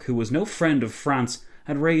Bismarck, who was no friend of France,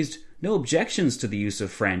 had raised no objections to the use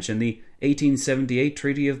of French in the 1878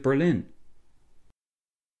 Treaty of Berlin.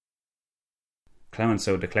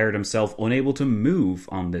 Clemenceau declared himself unable to move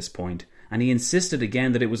on this point, and he insisted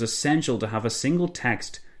again that it was essential to have a single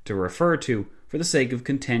text to refer to for the sake of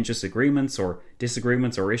contentious agreements or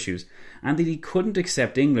disagreements or issues, and that he couldn't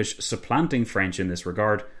accept English supplanting French in this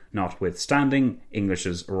regard, notwithstanding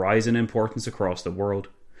English's rise in importance across the world.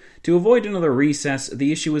 To avoid another recess,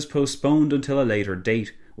 the issue was postponed until a later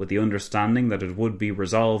date, with the understanding that it would be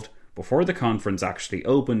resolved before the conference actually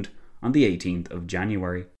opened on the 18th of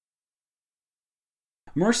January.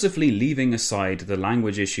 Mercifully leaving aside the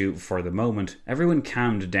language issue for the moment, everyone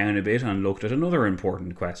calmed down a bit and looked at another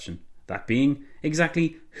important question, that being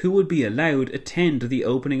exactly who would be allowed attend to the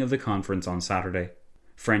opening of the conference on Saturday.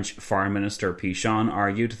 French Foreign Minister Pichon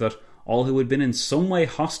argued that all who had been in some way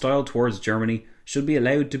hostile towards Germany should be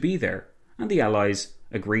allowed to be there, and the Allies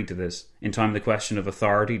agreed to this. In time, the question of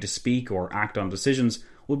authority to speak or act on decisions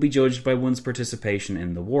would be judged by one's participation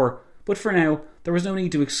in the war, but for now, there was no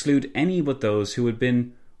need to exclude any but those who had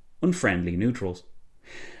been unfriendly neutrals.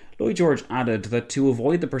 Lloyd George added that to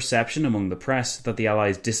avoid the perception among the press that the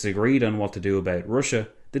Allies disagreed on what to do about Russia,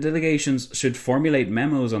 the delegations should formulate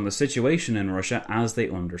memos on the situation in Russia as they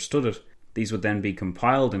understood it. These would then be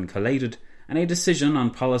compiled and collated, and a decision on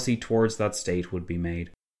policy towards that state would be made.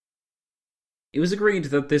 It was agreed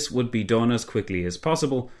that this would be done as quickly as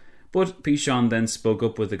possible, but Pichon then spoke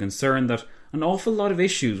up with the concern that an awful lot of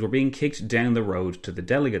issues were being kicked down the road to the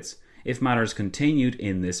delegates. If matters continued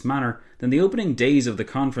in this manner, then the opening days of the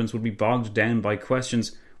conference would be bogged down by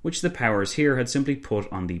questions which the powers here had simply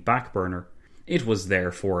put on the back burner. It was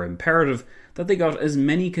therefore imperative that they got as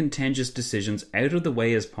many contentious decisions out of the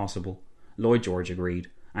way as possible. Lloyd George agreed,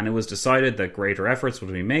 and it was decided that greater efforts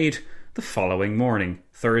would be made the following morning,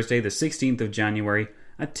 Thursday the 16th of January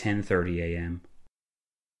at 10:30 a.m.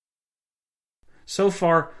 So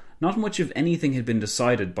far, not much of anything had been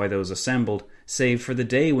decided by those assembled, save for the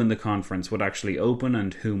day when the conference would actually open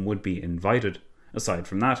and whom would be invited. Aside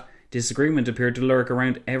from that, disagreement appeared to lurk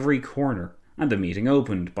around every corner, and the meeting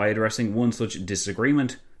opened by addressing one such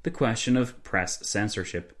disagreement, the question of press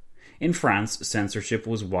censorship. In France, censorship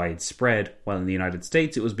was widespread, while in the United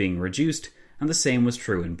States it was being reduced, and the same was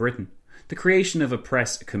true in Britain. The creation of a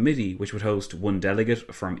press committee, which would host one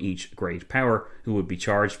delegate from each great power, who would be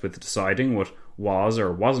charged with deciding what was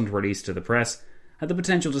or wasn't released to the press, had the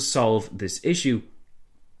potential to solve this issue.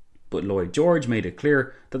 But Lloyd George made it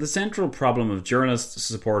clear that the central problem of journalists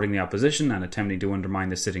supporting the opposition and attempting to undermine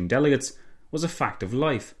the sitting delegates was a fact of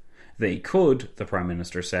life. They could, the Prime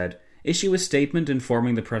Minister said, issue a statement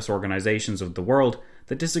informing the press organisations of the world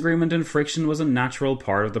that disagreement and friction was a natural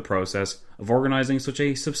part of the process of organising such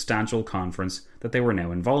a substantial conference that they were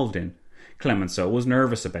now involved in. Clemenceau was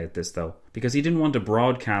nervous about this, though, because he didn't want to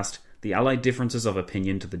broadcast the Allied differences of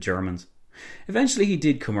opinion to the Germans. Eventually he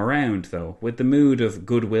did come around, though. With the mood of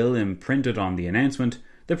goodwill imprinted on the announcement,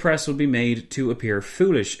 the press would be made to appear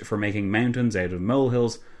foolish for making mountains out of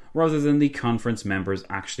molehills, rather than the conference members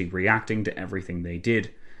actually reacting to everything they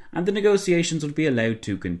did, and the negotiations would be allowed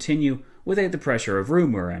to continue without the pressure of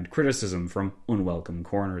rumour and criticism from unwelcome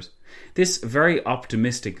corners. This very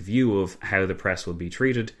optimistic view of how the press would be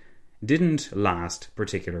treated didn't last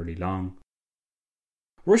particularly long.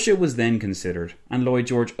 Russia was then considered, and Lloyd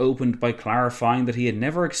George opened by clarifying that he had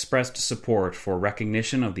never expressed support for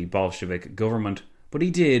recognition of the Bolshevik government, but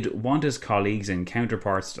he did want his colleagues and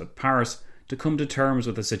counterparts at Paris to come to terms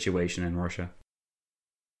with the situation in Russia.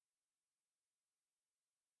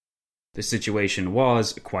 The situation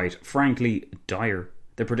was, quite frankly, dire.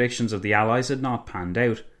 The predictions of the Allies had not panned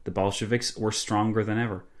out. The Bolsheviks were stronger than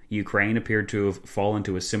ever. Ukraine appeared to have fallen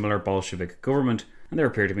to a similar Bolshevik government, and there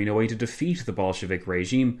appeared to be no way to defeat the Bolshevik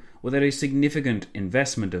regime without a significant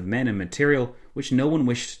investment of men and material which no one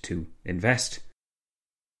wished to invest.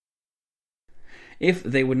 If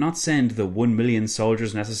they would not send the 1 million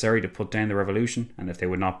soldiers necessary to put down the revolution, and if they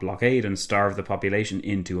would not blockade and starve the population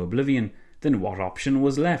into oblivion, then what option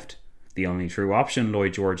was left? The only true option,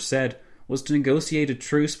 Lloyd George said, was to negotiate a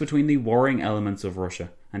truce between the warring elements of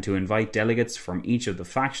Russia and to invite delegates from each of the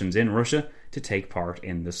factions in Russia to take part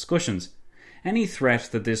in discussions. Any threat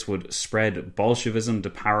that this would spread Bolshevism to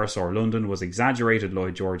Paris or London was exaggerated,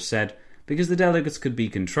 Lloyd George said, because the delegates could be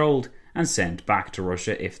controlled and sent back to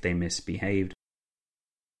Russia if they misbehaved.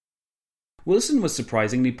 Wilson was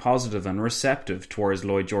surprisingly positive and receptive towards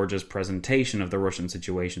Lloyd George's presentation of the Russian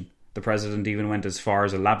situation. The president even went as far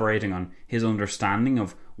as elaborating on his understanding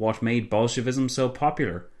of what made Bolshevism so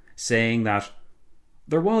popular, saying that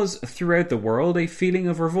there was throughout the world a feeling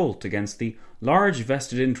of revolt against the large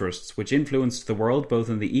vested interests which influenced the world both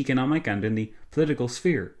in the economic and in the political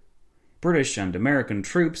sphere. British and American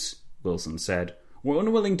troops, Wilson said, were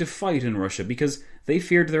unwilling to fight in Russia because they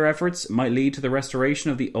feared their efforts might lead to the restoration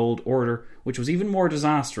of the old order, which was even more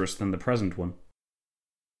disastrous than the present one.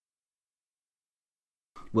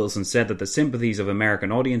 Wilson said that the sympathies of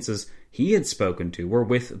American audiences he had spoken to were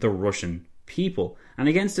with the Russian people and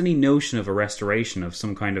against any notion of a restoration of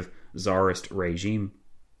some kind of czarist regime.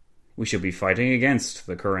 "We should be fighting against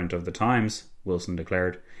the current of the times," Wilson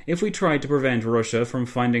declared, "if we tried to prevent Russia from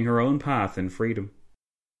finding her own path in freedom."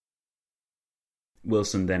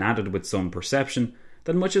 Wilson then added with some perception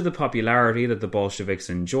that much of the popularity that the Bolsheviks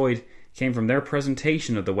enjoyed came from their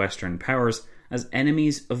presentation of the Western powers as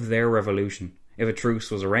enemies of their revolution. If a truce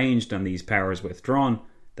was arranged and these powers withdrawn,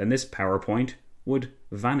 then this PowerPoint would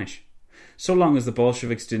vanish. So long as the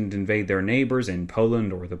Bolsheviks didn't invade their neighbours in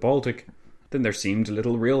Poland or the Baltic, then there seemed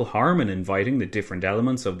little real harm in inviting the different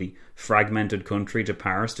elements of the fragmented country to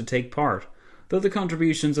Paris to take part, though the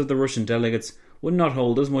contributions of the Russian delegates would not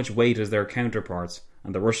hold as much weight as their counterparts,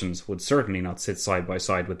 and the Russians would certainly not sit side by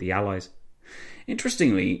side with the Allies.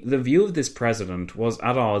 Interestingly, the view of this president was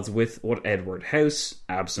at odds with what Edward House,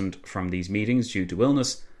 absent from these meetings due to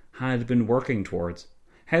illness, had been working towards.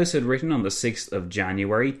 House had written on the 6th of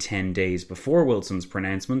January, 10 days before Wilson's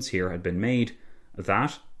pronouncements here had been made,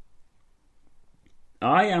 that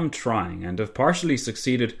I am trying, and have partially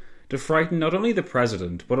succeeded, to frighten not only the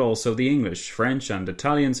President, but also the English, French and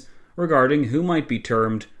Italians regarding who might be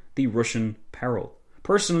termed the Russian peril.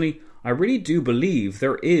 Personally, I really do believe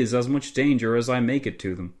there is as much danger as I make it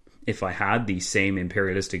to them. If I had the same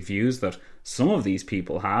imperialistic views that some of these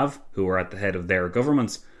people have, who are at the head of their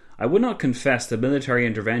governments, I would not confess that military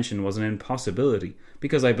intervention was an impossibility,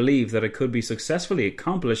 because I believe that it could be successfully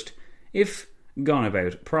accomplished if gone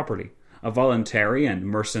about properly. A voluntary and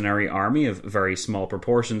mercenary army of very small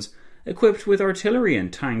proportions, equipped with artillery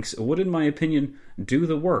and tanks, would, in my opinion, do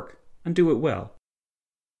the work, and do it well.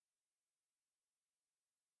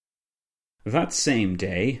 That same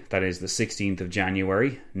day, that is the 16th of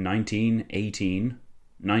January,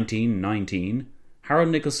 1919, Harold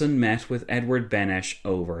Nicolson met with Edward Beneš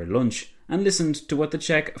over lunch and listened to what the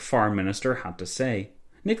Czech Foreign Minister had to say.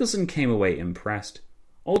 Nicolson came away impressed.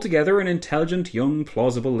 Altogether an intelligent, young,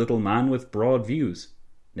 plausible little man with broad views,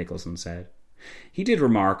 Nicolson said. He did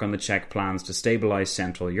remark on the Czech plans to stabilise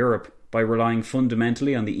Central Europe by relying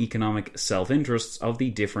fundamentally on the economic self-interests of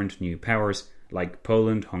the different new powers, like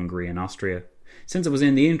Poland, Hungary and Austria. Since it was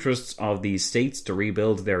in the interests of these states to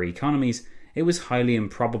rebuild their economies, it was highly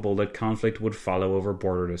improbable that conflict would follow over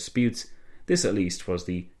border disputes. This at least was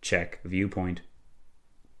the Czech viewpoint.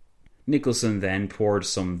 Nicolson then poured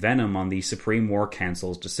some venom on the Supreme War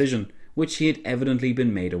Council's decision, which he had evidently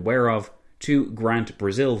been made aware of, to grant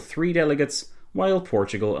Brazil 3 delegates, while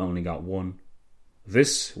Portugal only got 1.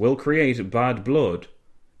 This will create bad blood,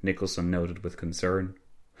 Nicolson noted with concern.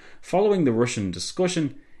 Following the Russian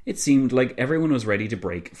discussion, it seemed like everyone was ready to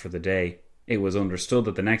break for the day. It was understood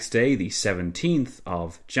that the next day, the 17th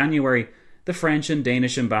of January, the French and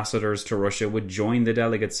Danish ambassadors to Russia would join the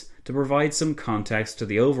delegates to provide some context to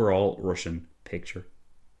the overall Russian picture.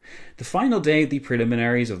 The final day of the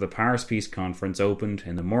preliminaries of the Paris Peace Conference opened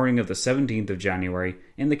in the morning of the 17th of January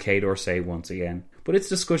in the Quai d'Orsay once again, but its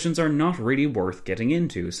discussions are not really worth getting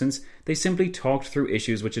into, since they simply talked through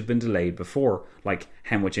issues which had been delayed before, like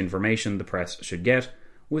how much information the press should get,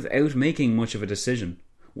 without making much of a decision.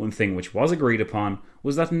 One thing which was agreed upon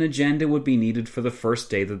was that an agenda would be needed for the first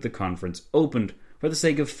day that the conference opened, for the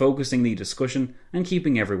sake of focusing the discussion and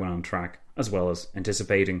keeping everyone on track, as well as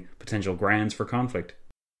anticipating potential grounds for conflict.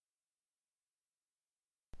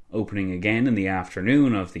 Opening again in the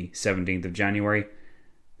afternoon of the 17th of January,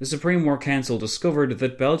 the Supreme War Council discovered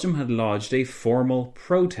that Belgium had lodged a formal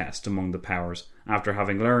protest among the powers after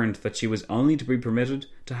having learned that she was only to be permitted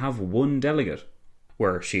to have 1 delegate,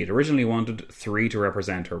 where she had originally wanted 3 to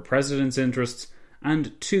represent her president's interests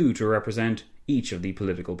and 2 to represent each of the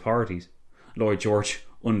political parties. Lloyd George,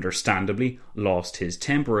 understandably, lost his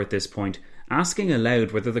temper at this point, asking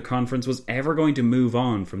aloud whether the conference was ever going to move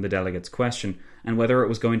on from the delegates' question and whether it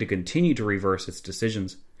was going to continue to reverse its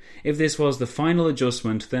decisions. If this was the final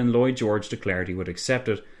adjustment, then Lloyd George declared he would accept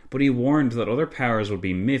it, but he warned that other powers would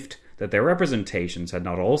be miffed that their representations had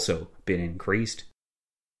not also been increased.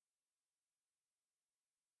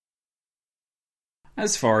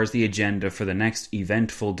 As far as the agenda for the next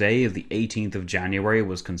eventful day of the 18th of January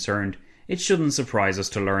was concerned, it shouldn't surprise us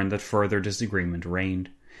to learn that further disagreement reigned.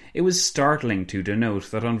 It was startling to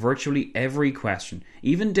denote that on virtually every question,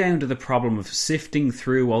 even down to the problem of sifting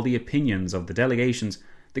through all the opinions of the delegations,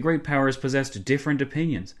 the great powers possessed different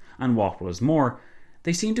opinions, and what was more,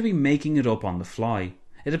 they seemed to be making it up on the fly.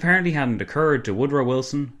 It apparently hadn't occurred to Woodrow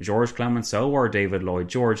Wilson, George Clemenceau or David Lloyd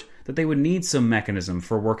George that they would need some mechanism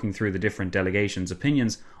for working through the different delegations'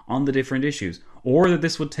 opinions on the different issues, or that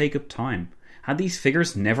this would take up time. Had these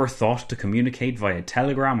figures never thought to communicate via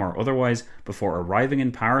telegram or otherwise before arriving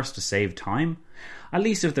in Paris to save time? At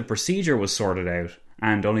least if the procedure was sorted out,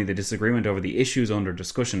 and only the disagreement over the issues under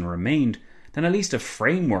discussion remained, then at least a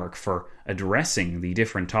framework for addressing the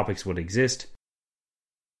different topics would exist.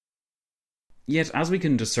 Yet, as we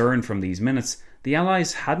can discern from these minutes, the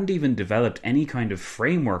Allies hadn't even developed any kind of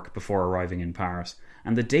framework before arriving in Paris,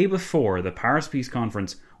 and the day before the Paris Peace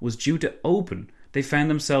Conference was due to open, they found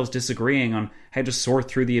themselves disagreeing on how to sort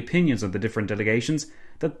through the opinions of the different delegations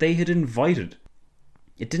that they had invited.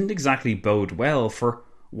 It didn't exactly bode well for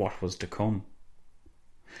what was to come.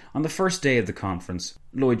 On the first day of the conference,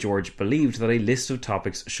 Lloyd George believed that a list of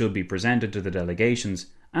topics should be presented to the delegations,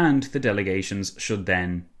 and the delegations should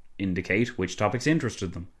then indicate which topics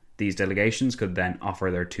interested them. These delegations could then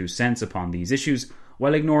offer their 2 cents upon these issues,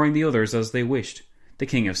 while ignoring the others as they wished. The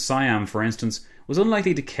King of Siam, for instance, was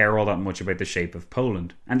unlikely to care all that much about the shape of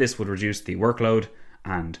Poland, and this would reduce the workload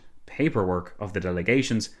and paperwork of the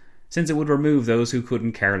delegations, since it would remove those who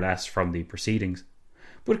couldn't care less from the proceedings.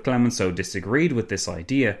 But Clemenceau disagreed with this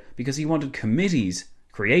idea because he wanted committees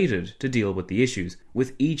created to deal with the issues,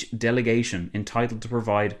 with each delegation entitled to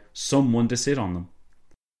provide someone to sit on them.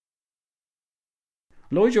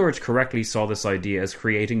 Lloyd George correctly saw this idea as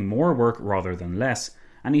creating more work rather than less,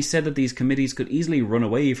 and he said that these committees could easily run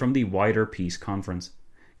away from the wider peace conference.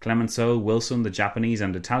 Clemenceau, Wilson, the Japanese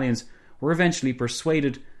and Italians were eventually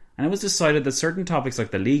persuaded, and it was decided that certain topics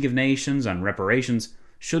like the League of Nations and reparations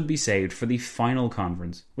should be saved for the final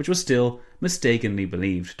conference, which was still mistakenly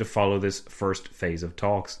believed to follow this first phase of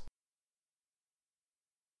talks.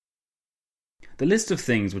 The list of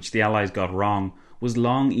things which the Allies got wrong was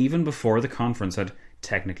long even before the conference had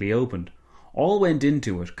technically opened. All went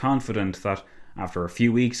into it confident that, after a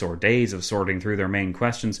few weeks or days of sorting through their main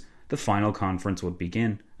questions, the final conference would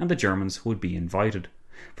begin, and the Germans would be invited.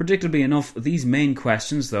 Predictably enough, these main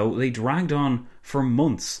questions, though, they dragged on for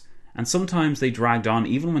months, and sometimes they dragged on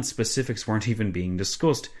even when specifics weren't even being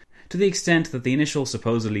discussed, to the extent that the initial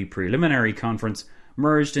supposedly preliminary conference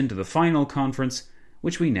merged into the final conference,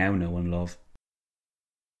 which we now know and love.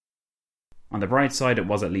 On the bright side, it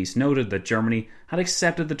was at least noted that Germany had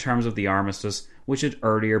accepted the terms of the armistice which had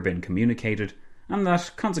earlier been communicated, and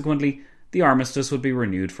that, consequently, the armistice would be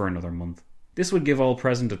renewed for another month. This would give all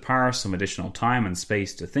present at Paris some additional time and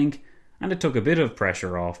space to think, and it took a bit of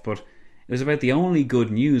pressure off, but it was about the only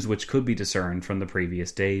good news which could be discerned from the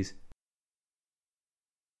previous days.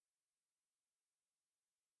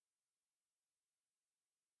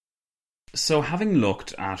 So, having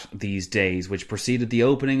looked at these days which preceded the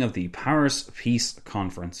opening of the Paris Peace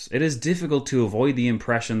Conference, it is difficult to avoid the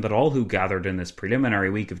impression that all who gathered in this preliminary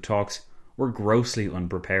week of talks were grossly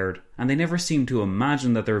unprepared, and they never seemed to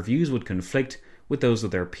imagine that their views would conflict with those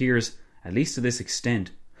of their peers, at least to this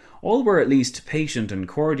extent. All were at least patient and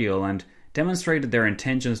cordial, and demonstrated their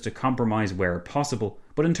intentions to compromise where possible,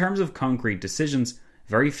 but in terms of concrete decisions,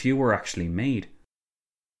 very few were actually made.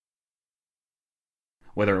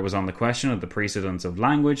 Whether it was on the question of the precedence of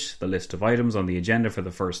language, the list of items on the agenda for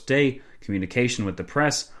the first day, communication with the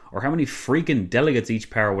press, or how many freaking delegates each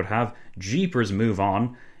power would have, jeepers move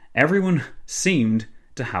on, everyone seemed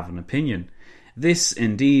to have an opinion. This,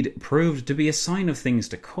 indeed, proved to be a sign of things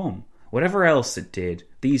to come. Whatever else it did,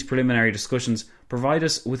 these preliminary discussions provide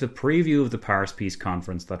us with a preview of the Paris Peace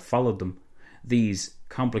Conference that followed them. These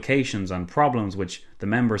complications and problems which the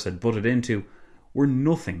members had butted into were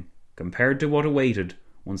nothing compared to what awaited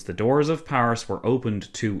once the doors of Paris were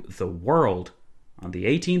opened to the world on the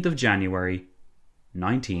 18th of January,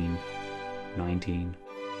 1919.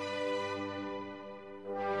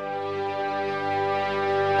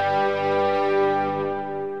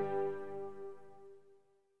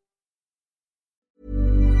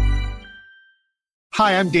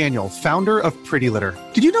 Hi, I'm Daniel, founder of Pretty Litter.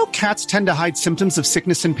 Did you know cats tend to hide symptoms of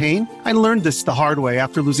sickness and pain? I learned this the hard way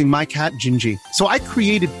after losing my cat, Gingy. So I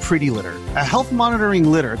created Pretty Litter, a health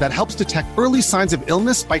monitoring litter that helps detect early signs of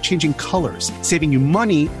illness by changing colors, saving you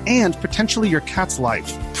money and potentially your cat's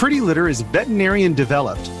life. Pretty Litter is veterinarian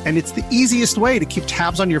developed, and it's the easiest way to keep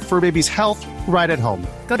tabs on your fur baby's health right at home.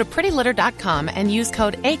 Go to prettylitter.com and use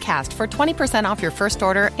code ACAST for 20% off your first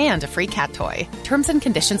order and a free cat toy. Terms and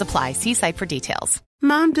conditions apply. See site for details.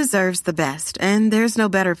 Mom deserves the best, and there's no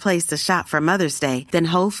better place to shop for Mother's Day than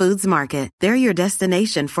Whole Foods Market. They're your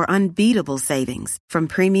destination for unbeatable savings, from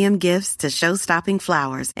premium gifts to show-stopping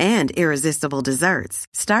flowers and irresistible desserts.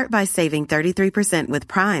 Start by saving 33% with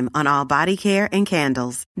Prime on all body care and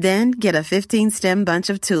candles. Then get a 15-stem bunch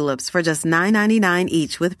of tulips for just $9.99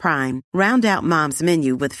 each with Prime. Round out Mom's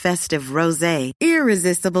menu with festive rosé,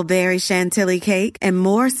 irresistible berry chantilly cake, and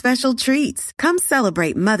more special treats. Come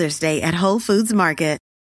celebrate Mother's Day at Whole Foods Market.